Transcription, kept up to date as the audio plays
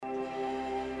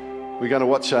We're going to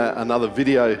watch another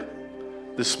video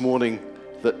this morning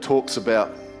that talks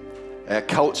about our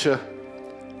culture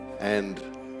and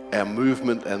our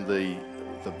movement and the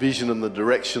vision and the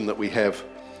direction that we have.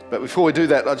 But before we do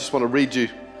that, I just want to read you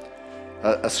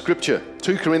a scripture.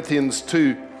 2 Corinthians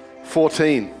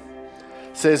 2:14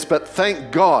 says, "But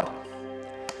thank God,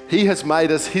 He has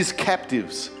made us His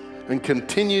captives and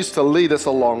continues to lead us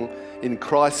along in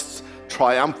Christ's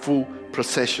triumphal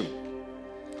procession.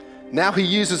 Now He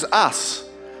uses us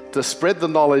to spread the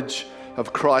knowledge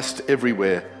of Christ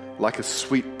everywhere like a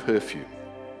sweet perfume."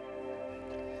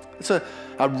 It's a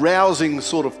rousing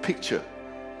sort of picture.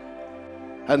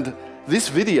 And this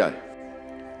video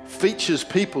features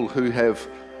people who have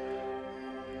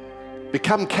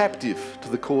become captive to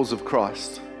the cause of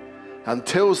Christ and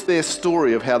tells their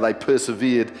story of how they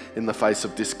persevered in the face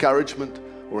of discouragement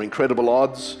or incredible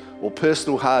odds or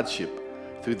personal hardship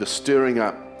through the stirring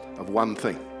up of one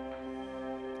thing: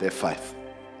 their faith.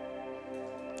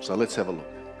 So let's have a look.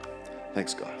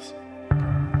 Thanks, guys.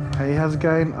 Hey, how's it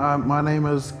going? My name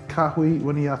is Kahui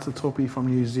Winiata Topi from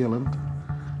New Zealand,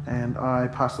 and I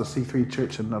pastor C3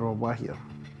 Church in Narawahia.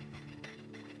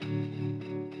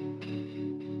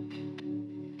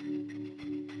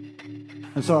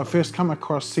 And so I first come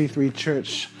across C3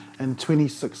 Church in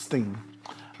 2016,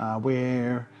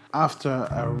 where after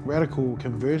a radical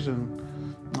conversion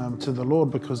to the Lord,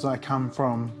 because I come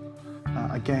from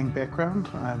a gang background.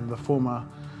 I'm the former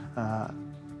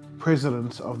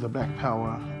president of the Black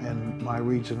Power in my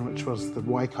region, which was the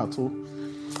Waikato.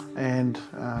 And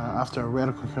after a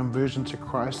radical conversion to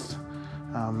Christ,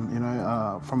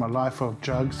 from a life of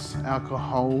drugs,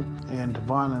 alcohol, and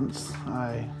violence,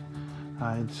 I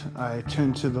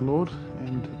turned to the Lord,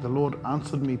 and the Lord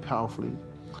answered me powerfully,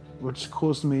 which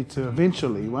caused me to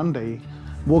eventually, one day,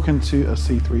 walk into a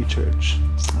C3 church.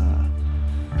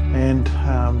 And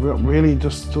what really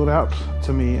just stood out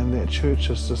to me in that church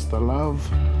is just the love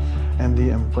and the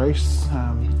embrace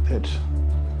that,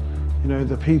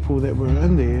 the people that were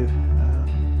in there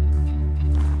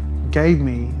gave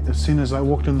me as soon as I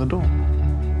walked in the door.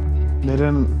 They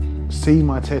didn't see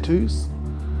my tattoos.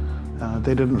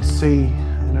 They didn't see,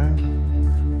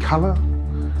 colour.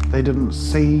 They didn't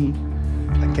see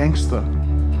a gangster.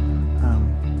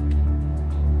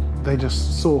 They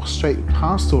just saw straight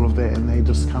past all of that, and they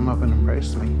just come up and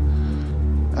embraced me.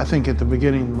 I think at the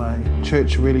beginning, my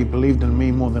church really believed in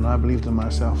me more than I believed in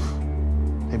myself.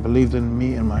 They believed in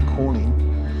me and my calling,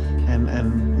 and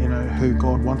who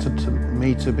God wanted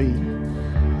me to be,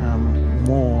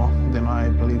 more than I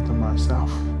believed in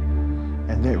myself.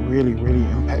 And that really, really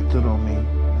impacted on me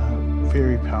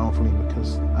very powerfully,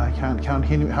 because I can't count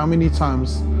how many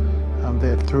times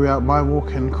that throughout my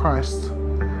walk in Christ,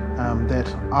 that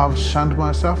I've shunned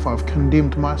myself, I've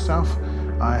condemned myself,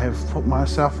 I have put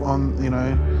myself on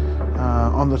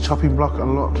the chopping block a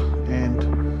lot, and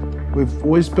we've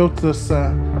always built this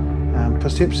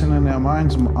perception in our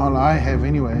minds, I have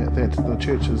anyway, that the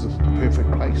church is a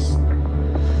perfect place.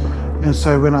 And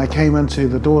so when I came into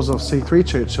the doors of C3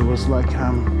 Church, it was like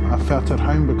I felt at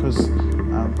home, because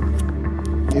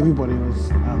everybody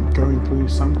was going through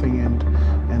something, and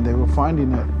they were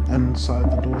finding it inside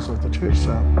the doors of the church.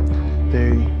 So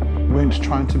they weren't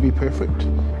trying to be perfect.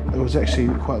 It was actually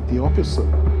quite the opposite.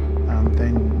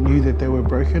 They knew that they were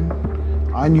broken.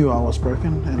 I knew I was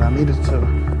broken, and I needed to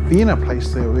be in a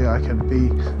place there where I could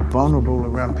be vulnerable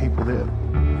around people that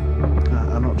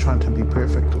are not trying to be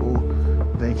perfect, or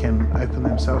they can open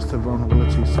themselves to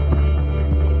vulnerabilities.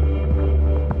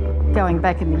 Going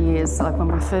back in the years, like when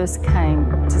we first came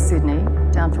to Sydney,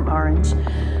 down from Orange,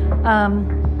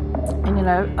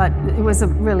 it was a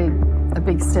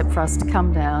big step for us to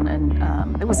come down,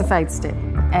 and it was a faith step.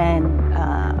 And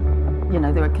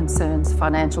there were concerns,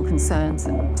 financial concerns,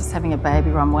 and just having a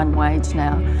baby. We're on one wage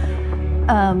now.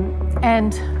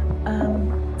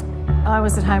 I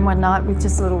was at home one night with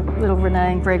just little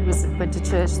Renee, and Greg went to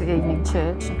church, the evening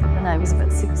church. Renee was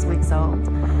about 6 weeks old.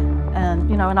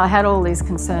 And, and I had all these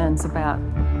concerns about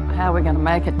how we're going to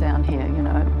make it down here,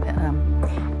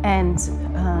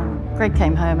 Greg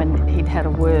came home, and he'd had a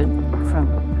word from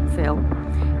Phil,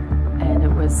 and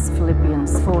it was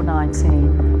Philippians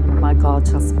 4:19, "My God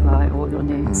shall supply all your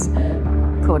needs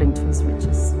according to His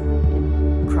riches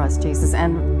in Christ Jesus."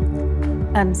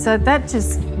 And so that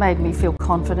just made me feel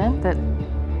confident that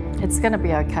it's going to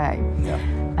be okay. Yeah.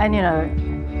 And,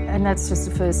 and that's just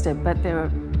the first step, but there are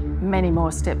many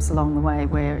more steps along the way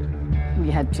where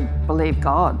we had to believe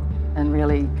God and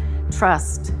really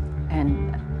trust,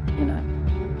 and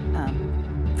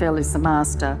Phil is the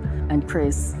master, and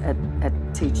Chris at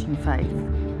teaching faith.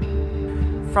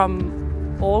 From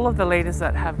all of the leaders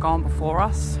that have gone before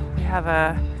us, we have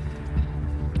a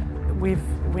we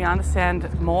understand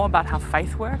more about how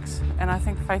faith works, and I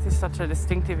think faith is such a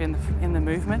distinctive in the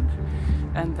movement,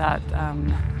 and that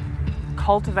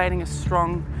cultivating a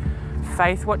strong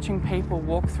faith, watching people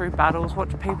walk through battles,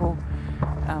 watch people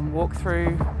walk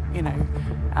through, you know,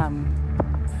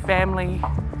 family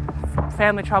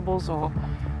troubles, or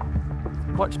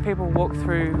watch people walk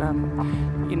through,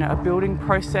 you know, a building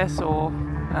process or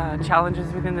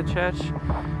challenges within the church,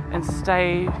 and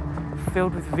stay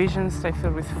filled with vision, stay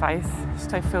filled with faith,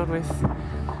 stay filled with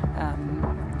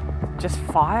just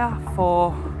fire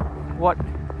for what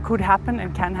could happen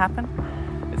and can happen.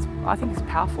 I think it's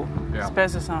powerful. Yeah. It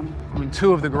spurs us on. I mean,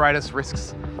 two of the greatest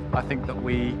risks I think that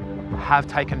we have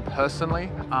taken personally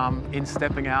in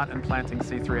stepping out and planting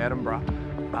C3 Edinburgh,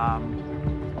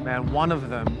 man, one of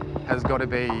them has got to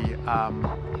be, I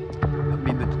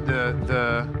mean,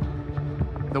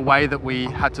 the way that we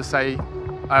had to say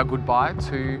goodbye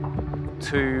to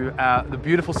the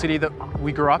beautiful city that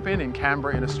we grew up in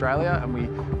Canberra in Australia, and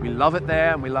we love it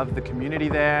there, and we love the community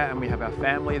there, and we have our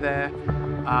family there.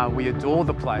 We adore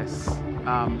the place,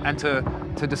 and to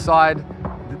decide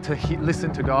to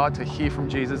listen to God, to hear from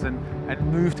Jesus, and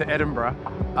move to Edinburgh,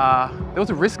 there was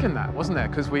a risk in that, wasn't there?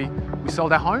 Because we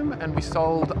sold our home, and we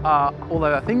sold all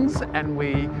of our things, and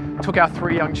we took our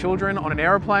 3 young children on an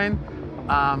aeroplane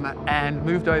and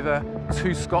moved over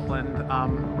to Scotland,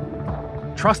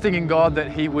 trusting in God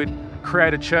that He would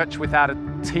create a church without a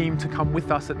team to come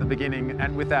with us at the beginning,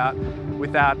 and without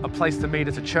a place to meet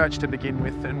as a church to begin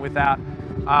with, and without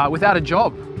a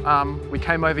job. We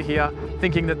came over here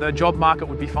thinking that the job market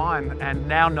would be fine, and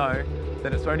now know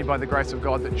that it's only by the grace of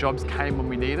God that jobs came when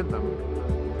we needed them.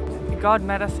 God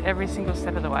met us every single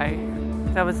step of the way.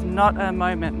 There was not a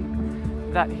moment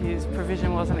that His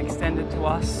provision wasn't extended to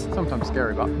us. Sometimes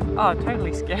scary, but... Oh,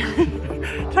 totally scary.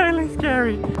 Totally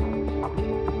scary.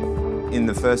 In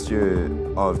the first year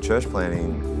of church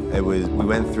planting, we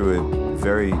went through a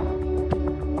very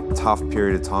tough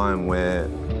period of time where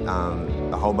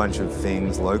a whole bunch of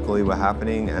things locally were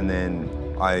happening, and then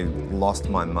I lost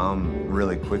my mum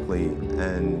really quickly,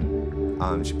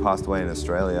 and she passed away in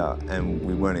Australia, and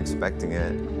we weren't expecting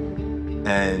it.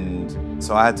 And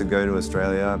so I had to go to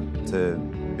Australia to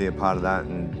be a part of that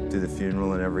and do the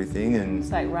funeral and everything. And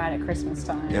it's like right at Christmas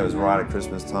time. Yeah, it was right at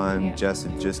Christmas time. Yeah. Jess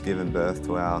had just given birth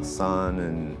to our son,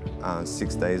 and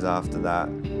 6 days after that,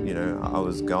 you know, I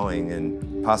was going,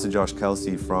 and Pastor Josh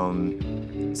Kelsey from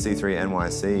C3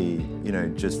 NYC, you know,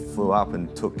 just flew up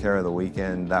and took care of the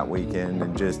weekend that weekend,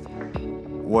 and just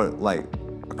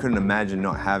I couldn't imagine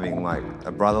not having like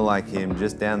a brother like him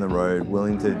just down the road,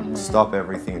 willing to stop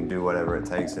everything and do whatever it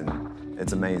takes. And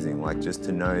it's amazing, like, just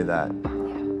to know that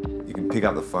you can pick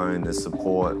up the phone, there's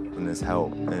support and there's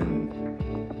help. And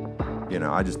you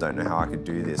know, I just don't know how I could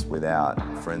do this without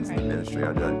friends in the ministry.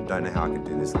 I don't know how I could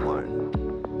do this alone.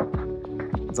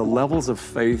 The levels of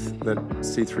faith that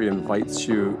C3 invites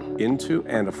you into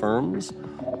and affirms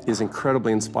is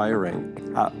incredibly inspiring.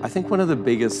 I think one of the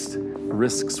biggest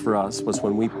risks for us was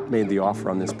when we made the offer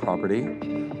on this property,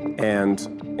 and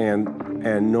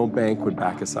no bank would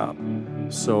back us up.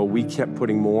 So we kept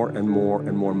putting more and more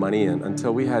and more money in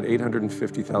until we had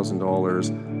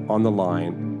 $850,000 on the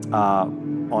line.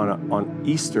 On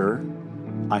Easter,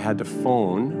 I had to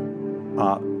phone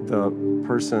the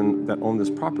person that owned this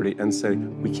property and say,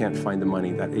 we can't find the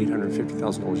money, that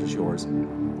 $850,000 is yours.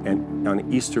 And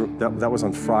on Easter, that was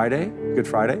on Friday, Good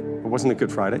Friday. It wasn't a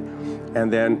Good Friday.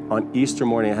 And then on Easter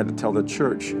morning, I had to tell the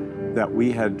church that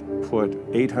we had put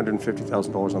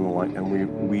 $850,000 on the line, and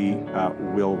we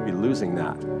will be losing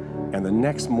that. And the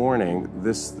next morning,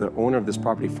 the owner of this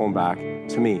property phoned back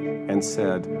to me and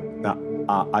said,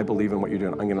 I believe in what you're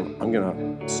doing. I'm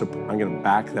gonna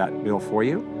back that bill for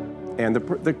you. And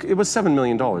it was $7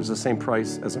 million, the same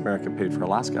price as America paid for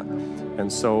Alaska.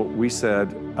 And so we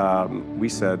said,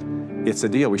 it's a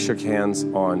deal. We shook hands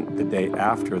on the day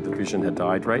after the vision had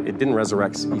died, right? It didn't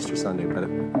resurrect Easter Sunday,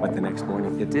 but the next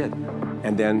morning it did.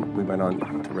 And then we went on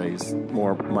to raise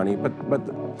more money. But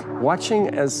watching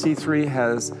as C3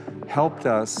 has helped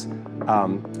us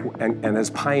and has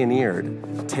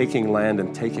pioneered taking land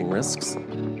and taking risks,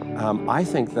 I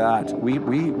think that we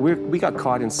got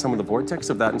caught in some of the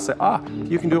vortex of that and said,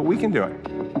 you can do it, we can do it.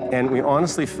 And we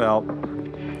honestly felt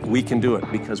we can do it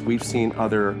because we've seen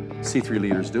other C3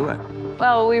 leaders do it.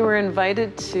 Well, we were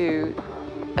invited to,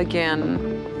 again,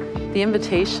 the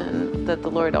invitation that the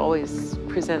Lord always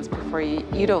presents before you.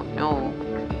 You don't know,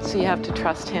 so you have to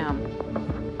trust Him.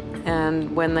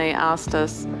 And when they asked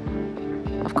us,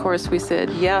 of course we said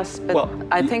yes, but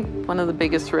I think one of the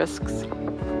biggest risks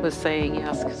was saying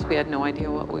yes because we had no idea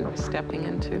what we were stepping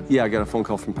into. Yeah, I got a phone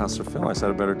call from Pastor Phil. I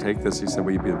said, I better take this. He said,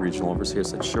 will you be the regional overseer? I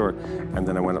said, sure. And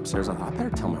then I went upstairs. I thought, I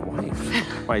better tell my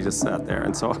wife. I just sat there.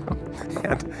 And so,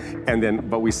 and then,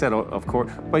 but we said, oh, of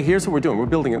course, but here's what we're doing.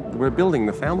 We're building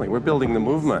the family. We're building the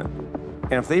movement.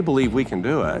 And if they believe we can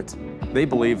do it, they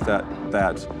believe that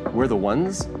we're the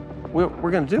ones, we're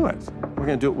going to do it. We're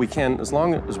going to do what we can as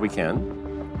long as we can.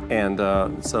 And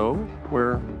so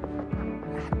we're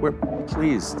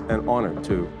pleased and honored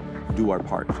to do our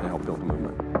part to help build the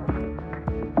movement.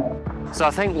 So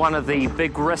I think one of the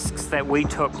big risks that we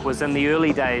took was in the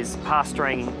early days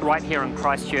pastoring right here in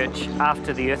Christchurch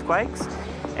after the earthquakes.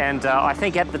 And I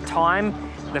think at the time,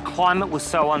 the climate was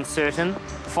so uncertain,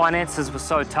 finances were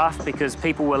so tough because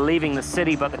people were leaving the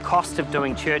city, but the cost of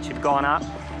doing church had gone up.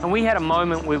 And we had a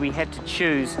moment where we had to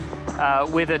choose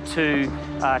whether to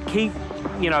keep,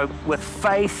 with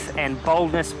faith and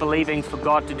boldness, believing for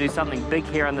God to do something big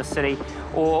here in the city,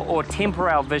 or temper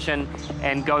our vision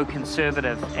and go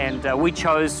conservative. And we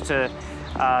chose to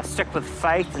stick with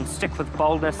faith and stick with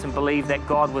boldness and believe that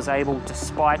God was able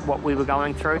despite what we were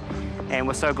going through. And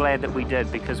we're so glad that we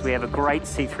did, because we have a great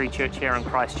C3 church here in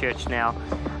Christchurch now.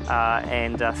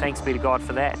 And thanks be to God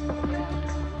for that.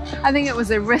 I think it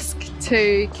was a risk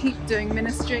to keep doing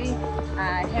ministry,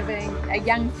 having a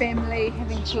young family,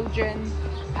 having children,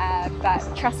 but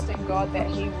trusting God that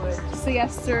He would see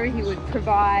us through, He would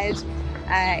provide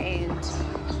and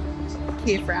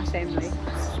care for our family.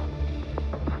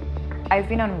 I've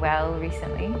been unwell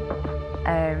recently.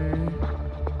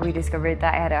 We discovered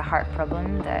that I had a heart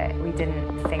problem that we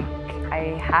didn't think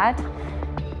I had,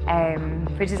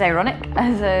 which is ironic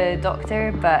as a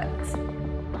doctor, but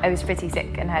I was pretty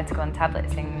sick and had to go on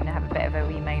tablets and have a bit of a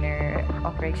wee minor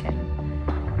operation.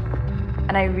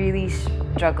 And I really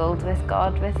struggled with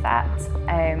God with that.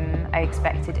 I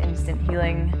expected instant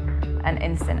healing and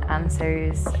instant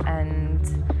answers, and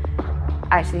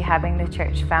actually having the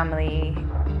church family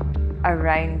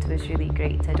around was really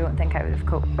great. I don't think I would have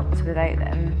coped without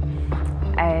them.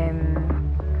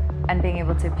 And being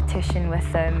able to petition with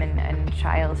them and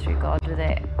trial through God with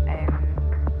it.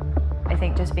 I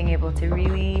think just being able to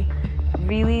really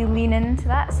lean into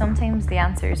that. Sometimes the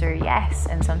answers are yes,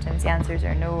 and sometimes the answers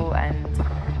are no, and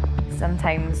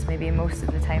sometimes, maybe most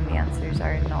of the time, the answers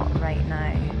are not right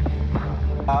now.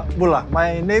 Bula,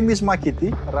 my name is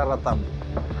Makiti Raratam.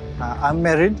 I'm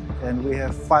married and we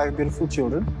have 5 beautiful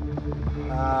children.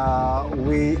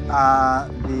 We are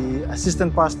the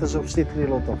assistant pastors of C3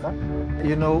 Lautoka.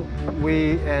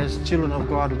 We as children of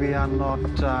God, we are not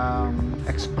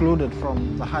excluded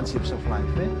from the hardships of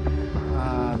life.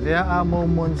 There are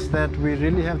moments that we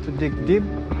really have to dig deep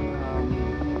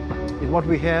in what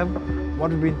we have,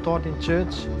 what we've been taught in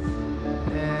church,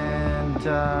 and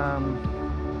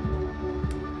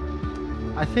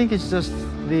I think it's just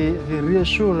the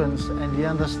reassurance and the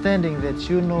understanding that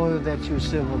you know that you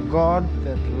serve a God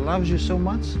that loves you so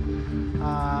much.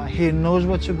 He knows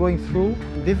what you're going through.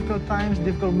 Difficult times,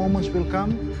 difficult moments will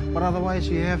come, but otherwise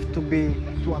you have to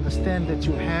understand that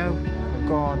you have a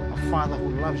God, a Father who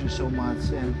loves you so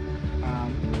much, and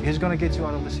He's going to get you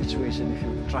out of the situation if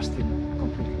you trust Him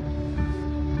completely.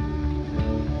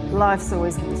 Life's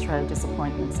always going to throw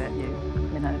disappointments at you.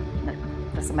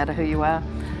 It doesn't matter who you are.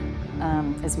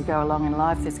 As we go along in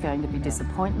life, there's going to be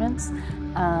disappointments,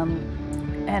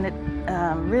 and it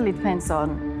really depends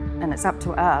on, and it's up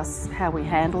to us, how we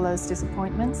handle those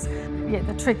disappointments. Yeah,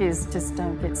 the trick is just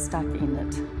don't get stuck in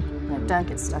it. Don't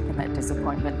get stuck in that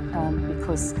disappointment,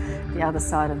 because the other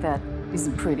side of that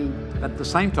isn't pretty. But at the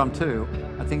same time too,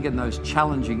 I think in those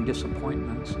challenging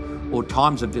disappointments or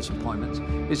times of disappointments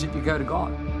is that you go to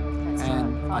God. That's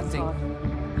and right. I think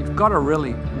you've got to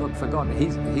really look for God. He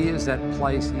is that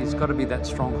place. He's got to be that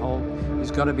stronghold.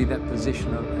 He's got to be that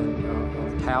position of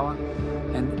power.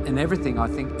 And in everything, I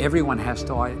think everyone has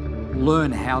to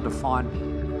learn how to find,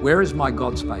 where is my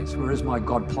God space? Where is my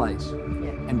God place?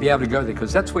 And be able to go there,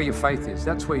 because that's where your faith is.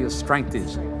 That's where your strength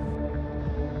is.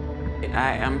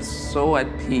 I am so at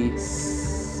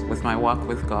peace with my walk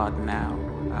with God now.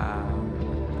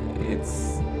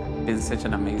 It's been such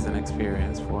an amazing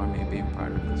experience for me being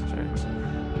part of this church.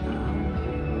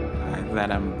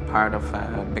 That I'm part of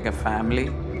a bigger family,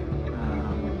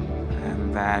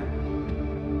 and that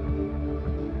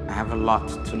I have a lot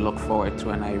to look forward to,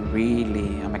 and I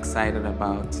really am excited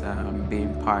about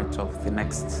being part of the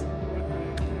next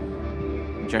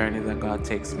journey that God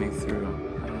takes me through,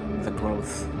 the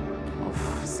growth of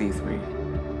C3,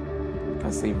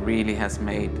 because He really has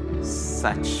made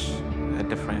such a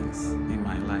difference in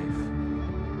my life.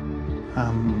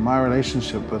 My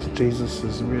relationship with Jesus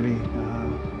is really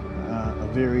a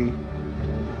very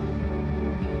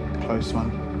close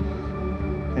one.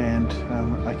 And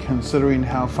considering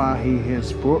how far he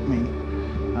has brought me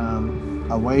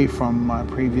away from my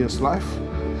previous life,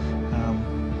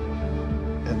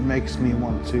 it makes me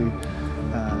want to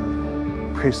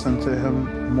press into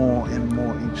him more and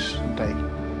more each day.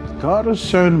 God has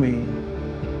shown me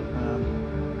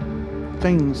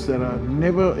things that I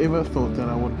never ever thought that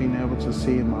I would be able to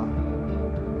see in my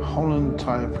whole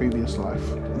entire previous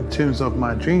life. In terms of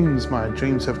my dreams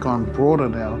have gone broader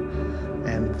now,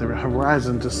 and the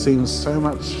horizon just seems so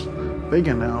much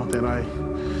bigger now that I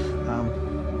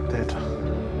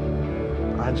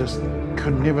just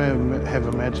could never have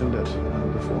imagined it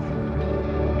before.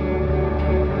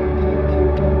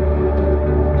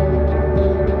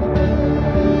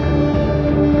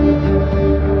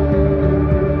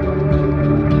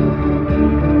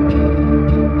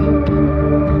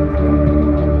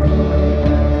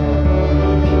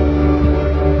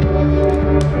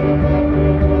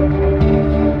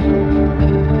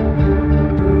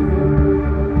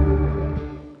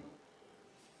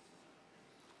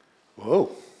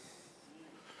 Whoa.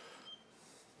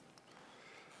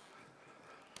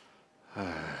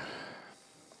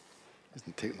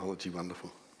 Isn't technology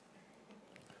wonderful?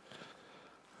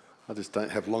 I just don't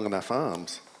have long enough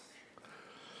arms.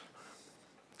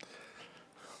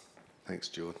 Thanks,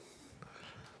 Jordan.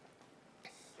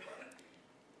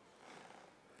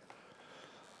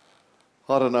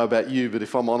 I don't know about you, but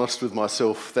if I'm honest with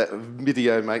myself, that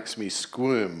video makes me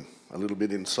squirm a little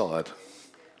bit inside,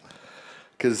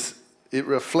 because it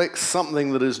reflects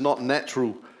something that is not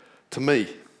natural to me,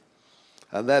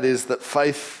 and that is that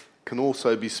faith can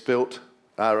also be spelt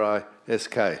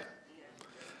R-I-S-K.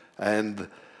 And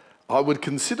I would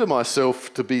consider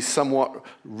myself to be somewhat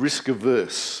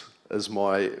risk-averse as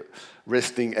my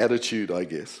resting attitude, I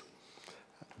guess.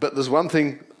 But there's one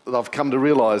thing that I've come to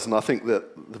realise, and I think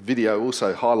that the video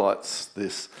also highlights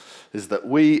this, is that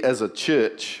we as a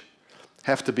church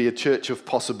have to be a church of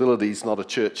possibilities, not a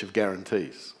church of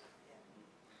guarantees.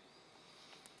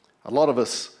 A lot of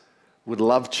us would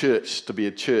love church to be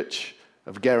a church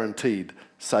of guaranteed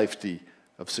safety,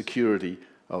 of security,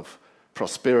 of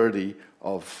prosperity,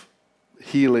 of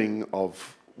healing,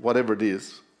 of whatever it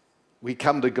is. We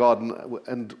come to God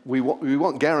and we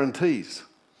want guarantees.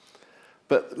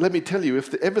 But let me tell you,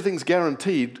 if everything's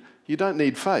guaranteed, you don't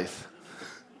need faith.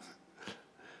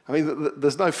 I mean,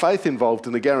 there's no faith involved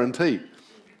in a guarantee,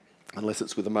 unless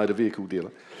it's with a motor vehicle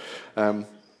dealer.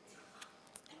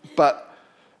 But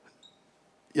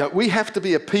you know, we have to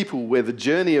be a people where the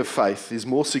journey of faith is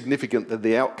more significant than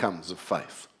the outcomes of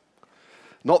faith.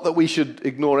 Not that we should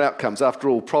ignore outcomes. After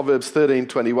all, Proverbs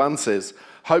 13:21 says,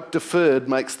 "Hope deferred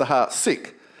makes the heart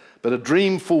sick, but a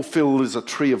dream fulfilled is a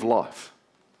tree of life."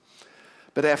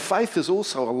 But our faith is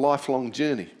also a lifelong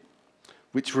journey,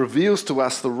 which reveals to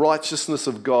us the righteousness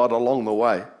of God along the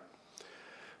way,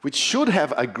 which should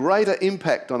have a greater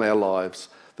impact on our lives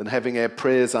than having our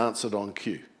prayers answered on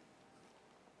cue.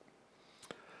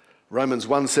 Romans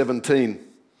 1:17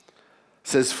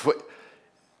 says, "For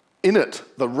in it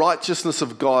the righteousness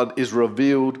of God is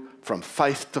revealed from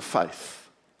faith to faith.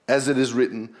 As it is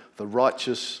written, the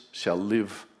righteous shall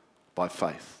live by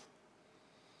faith."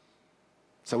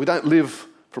 So we don't live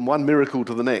from one miracle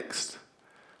to the next.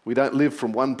 We don't live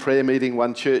from one prayer meeting,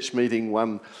 one church meeting,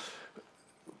 one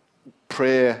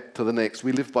prayer to the next.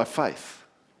 We live by faith,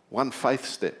 one faith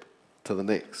step to the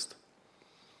next.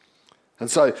 And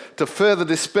so, to further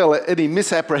dispel any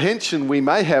misapprehension we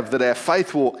may have that our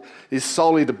faith walk is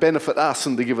solely to benefit us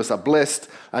and to give us a blessed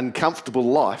and comfortable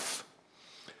life,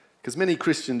 because many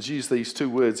Christians use these two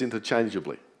words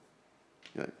interchangeably.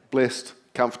 You know, blessed,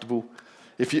 comfortable.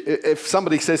 If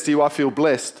somebody says to you, "I feel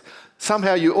blessed,"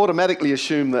 somehow you automatically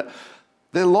assume that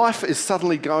their life is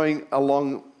suddenly going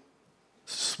along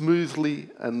smoothly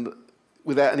and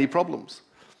without any problems.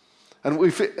 And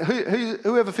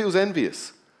whoever feels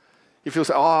envious, you feel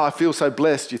so, "Oh, I feel so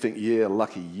blessed," you think, "Yeah,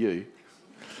 lucky you."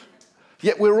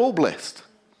 Yet we're all blessed.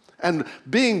 And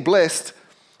being blessed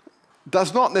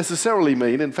does not necessarily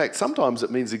mean, in fact, sometimes it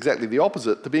means exactly the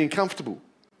opposite, to being comfortable.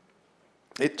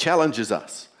 It challenges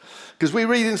us. Because we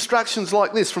read instructions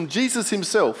like this from Jesus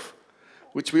himself,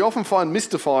 which we often find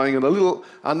mystifying and a little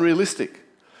unrealistic.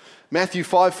 Matthew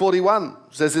 5:41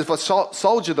 says, "If a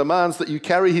soldier demands that you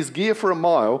carry his gear for a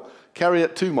mile, carry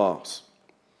it 2 miles.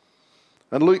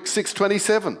 And Luke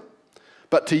 6:27,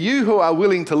 "But to you who are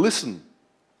willing to listen,"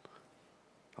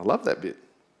 I love that bit.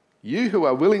 "You who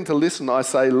are willing to listen, I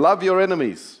say, love your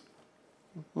enemies.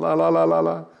 La, la, la, la,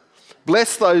 la.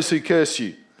 Bless those who curse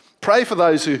you. Pray for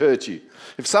those who hurt you.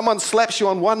 If someone slaps you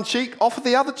on one cheek, offer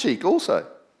the other cheek also.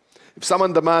 If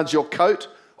someone demands your coat,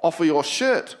 offer your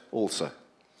shirt also.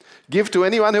 Give to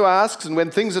anyone who asks, and when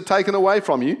things are taken away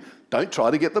from you, don't try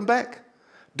to get them back.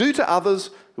 Do to others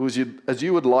as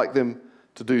you would like them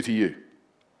to do to you.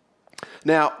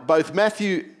 Now, both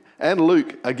Matthew and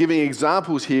Luke are giving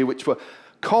examples here which were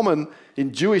common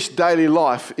in Jewish daily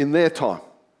life in their time.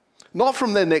 Not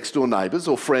from their next door neighbours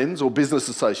or friends or business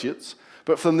associates,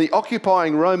 but from the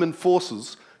occupying Roman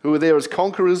forces who were there as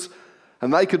conquerors,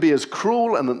 and they could be as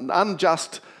cruel and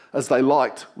unjust as they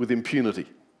liked with impunity.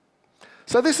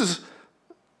 So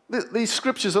these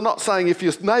scriptures are not saying if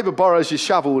your neighbour borrows your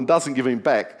shovel and doesn't give him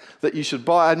back, that you should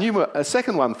buy a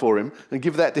second one for him and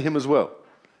give that to him as well.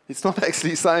 It's not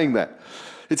actually saying that.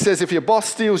 It says if your boss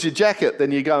steals your jacket,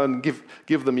 then you go and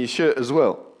give them your shirt as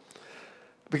well.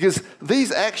 Because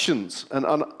these actions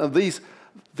and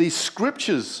these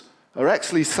scriptures are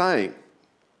actually saying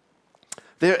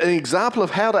they're an example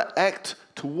of how to act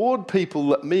toward people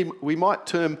that we might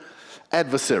term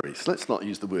adversaries. Let's not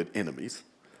use the word enemies.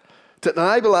 To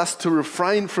enable us to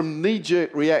refrain from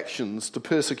knee-jerk reactions to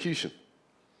persecution.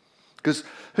 Because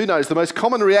who knows, the most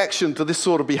common reaction to this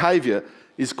sort of behaviour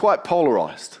is quite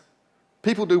polarised.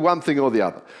 People do one thing or the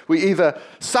other. We either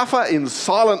suffer in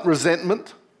silent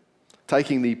resentment,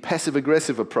 taking the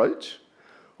passive-aggressive approach,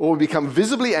 or we become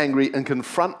visibly angry and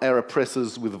confront our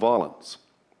oppressors with violence.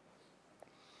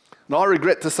 And I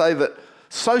regret to say that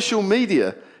social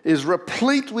media is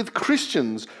replete with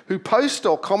Christians who post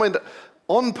or comment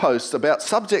on posts about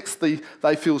subjects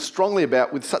they feel strongly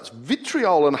about with such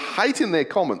vitriol and hate in their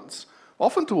comments,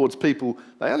 often towards people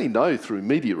they only know through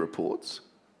media reports,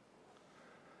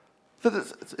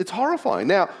 that it's horrifying.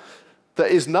 Now, there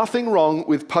is nothing wrong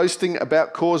with posting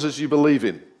about causes you believe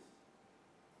in.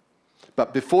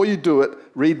 But before you do it,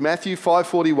 read Matthew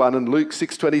 5:41 and Luke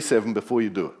 6:27 before you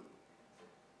do it.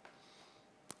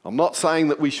 I'm not saying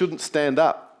that we shouldn't stand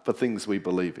up for things we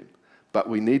believe in, but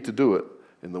we need to do it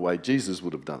in the way Jesus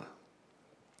would have done it.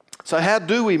 So how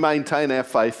do we maintain our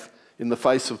faith in the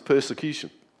face of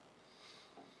persecution?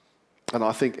 And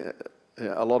I think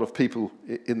a lot of people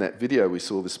in that video we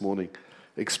saw this morning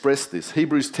expressed this.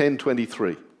 Hebrews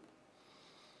 10:23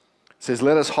 says,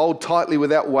 "Let us hold tightly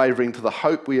without wavering to the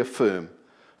hope we affirm,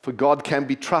 for God can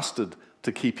be trusted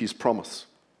to keep his promise.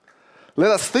 Let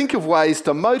us think of ways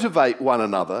to motivate one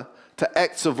another to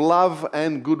acts of love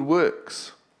and good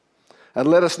works. And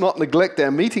let us not neglect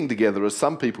our meeting together as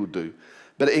some people do,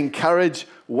 but encourage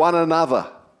one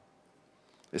another,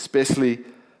 especially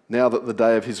now that the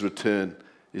day of his return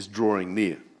is drawing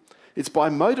near." It's by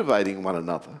motivating one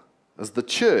another as the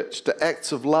church to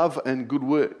acts of love and good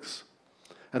works.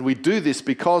 And we do this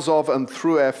because of and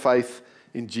through our faith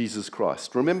in Jesus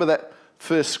Christ. Remember that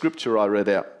first scripture I read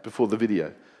out before the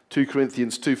video, 2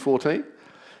 Corinthians 2:14?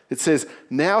 It says,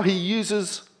 "Now he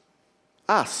uses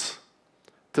us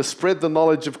to spread the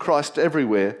knowledge of Christ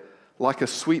everywhere like a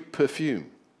sweet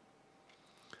perfume."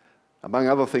 Among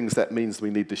other things, that means we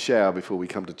need to shower before we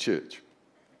come to church.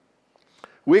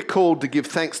 We're called to give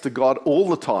thanks to God all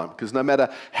the time, because no matter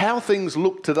how things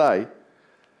look today,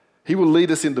 he will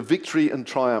lead us into victory and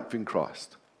triumph in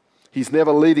Christ. He's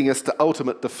never leading us to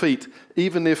ultimate defeat,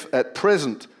 even if at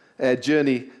present our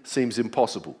journey seems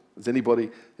impossible. Has anybody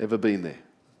ever been there?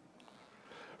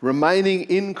 Remaining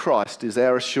in Christ is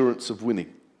our assurance of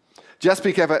winning. Just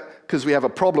because we have a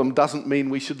problem doesn't mean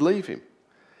we should leave him.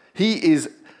 He is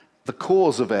the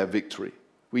cause of our victory.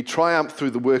 We triumph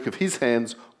through the work of his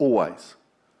hands always.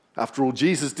 After all,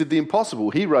 Jesus did the impossible.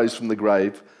 He rose from the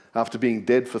grave after being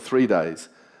dead for 3 days,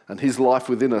 and his life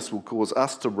within us will cause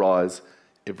us to rise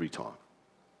every time,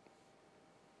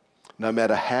 no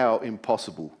matter how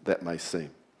impossible that may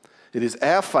seem. It is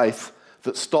our faith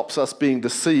that stops us being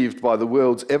deceived by the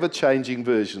world's ever-changing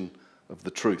version of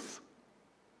the truth.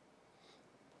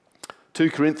 2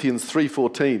 Corinthians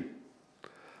 3:14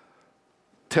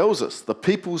 tells us the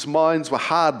people's minds were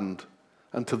hardened,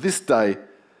 and to this day,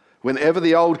 whenever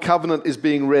the old covenant is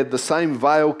being read, the same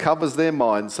veil covers their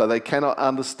minds so they cannot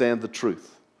understand the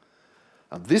truth.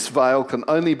 And this veil can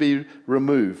only be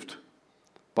removed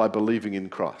by believing in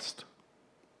Christ.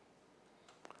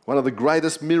 One of the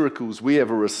greatest miracles we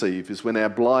ever receive is when our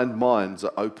blind minds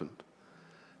are opened.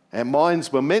 Our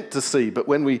minds were meant to see, but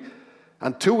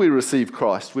until we receive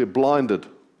Christ, we're blinded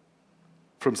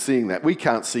from seeing that. We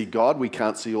can't see God, we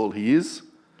can't see all he is.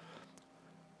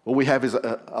 All we have is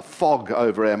a fog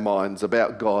over our minds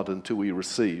about God until we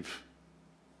receive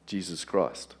Jesus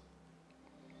Christ.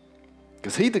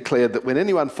 Because he declared that when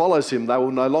anyone follows him, they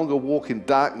will no longer walk in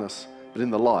darkness, but in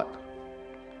the light.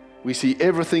 We see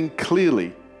everything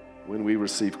clearly when we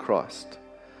receive Christ.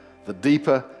 The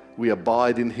deeper we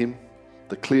abide in him,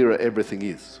 the clearer everything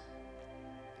is.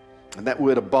 And that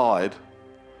word abide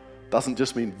doesn't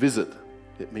just mean visit.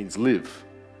 It means live,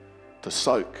 to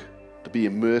soak, to be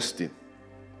immersed in.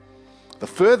 The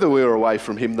further we're away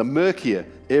from him, the murkier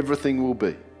everything will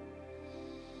be.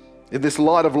 In this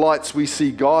light of lights, we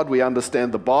see God, we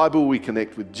understand the Bible, we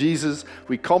connect with Jesus,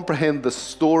 we comprehend the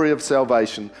story of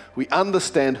salvation, we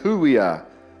understand who we are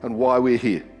and why we're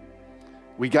here.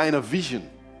 We gain a vision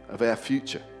of our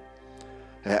future.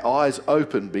 Our eyes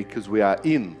open because we are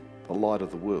in the light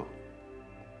of the world.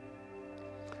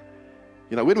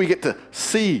 You know, when we get to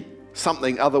see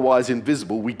something otherwise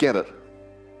invisible, we get it.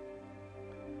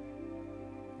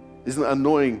 Isn't it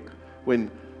annoying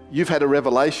when you've had a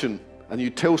revelation and you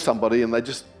tell somebody and they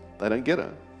don't get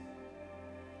it?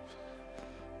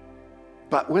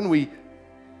 But when we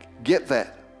get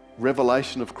that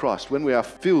revelation of Christ, when we are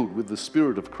filled with the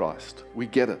Spirit of Christ, we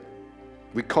get it.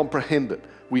 We comprehend it.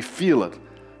 We feel it.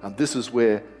 And this is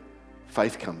where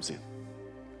faith comes in.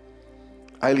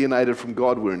 Alienated from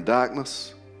God, we're in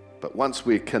darkness. But once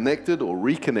we're connected or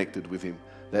reconnected with him,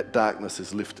 that darkness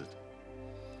is lifted.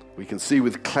 We can see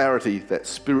with clarity that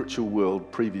spiritual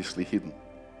world previously hidden.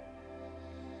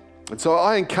 And so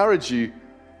I encourage you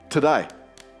today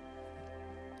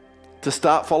to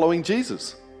start following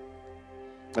Jesus.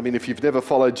 I mean, if you've never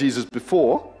followed Jesus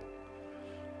before,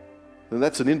 then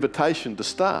that's an invitation to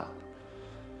start.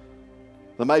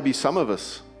 There may be some of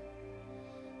us,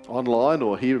 online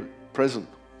or here present,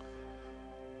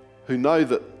 who know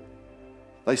that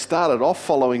they started off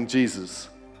following Jesus,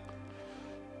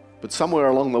 but somewhere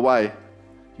along the way,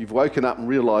 you've woken up and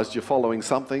realized you're following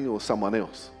something or someone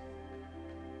else.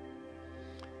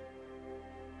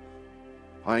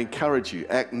 I encourage you,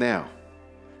 act now.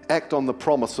 Act on the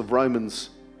promise of Romans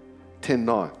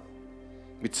 10:9,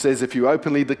 which says, if you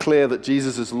openly declare that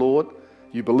Jesus is Lord,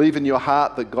 you believe in your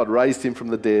heart that God raised him from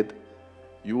the dead,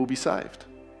 you will be saved.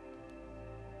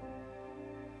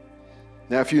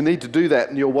 Now, if you need to do that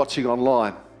and you're watching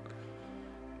online,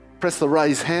 press the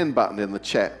raise hand button in the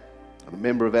chat, and a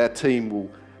member of our team will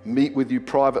meet with you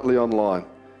privately online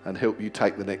and help you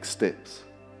take the next steps.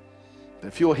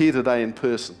 If you're here today in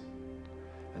person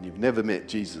and you've never met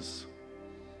Jesus,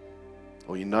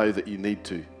 or you know that you need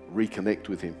to reconnect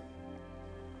with him,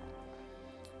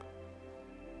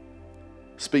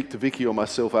 speak to Vicky or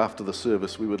myself after the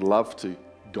service. We would love to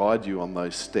guide you on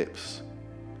those steps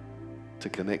to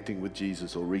connecting with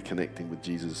Jesus or reconnecting with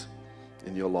Jesus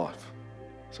in your life.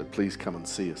 So please come and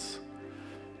see us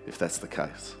if that's the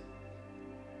case.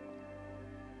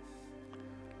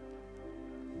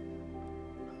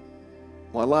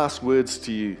 My last words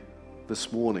to you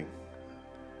this morning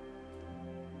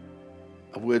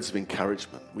are words of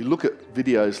encouragement. We look at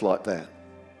videos like that,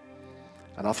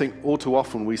 and I think all too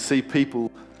often we see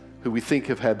people who we think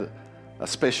have had a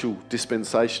special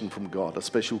dispensation from God, a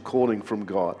special calling from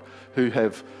God, who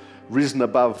have risen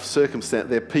above circumstance.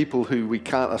 They're people who we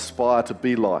can't aspire to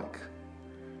be like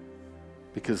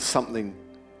because something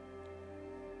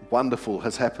wonderful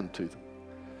has happened to them.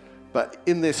 But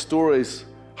in their stories,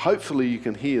 hopefully you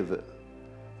can hear that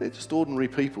they're just ordinary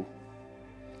people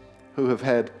who have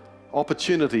had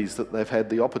opportunities that they've had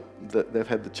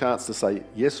the chance to say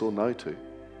yes or no to,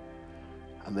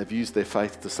 and they've used their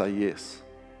faith to say yes.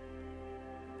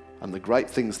 And the great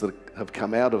things that have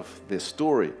come out of their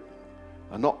story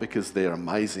are not because they're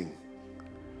amazing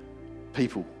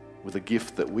people with a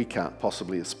gift that we can't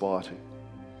possibly aspire to.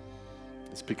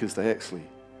 It's because they actually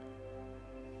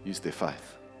used their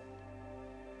faith.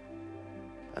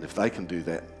 And if they can do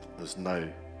that, there's no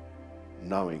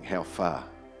knowing how far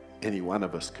any one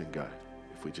of us can go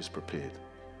if we're just prepared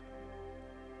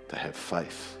to have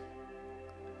faith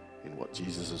in what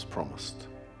Jesus has promised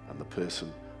and the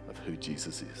person of who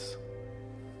Jesus is.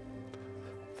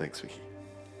 Thanks, Vicky.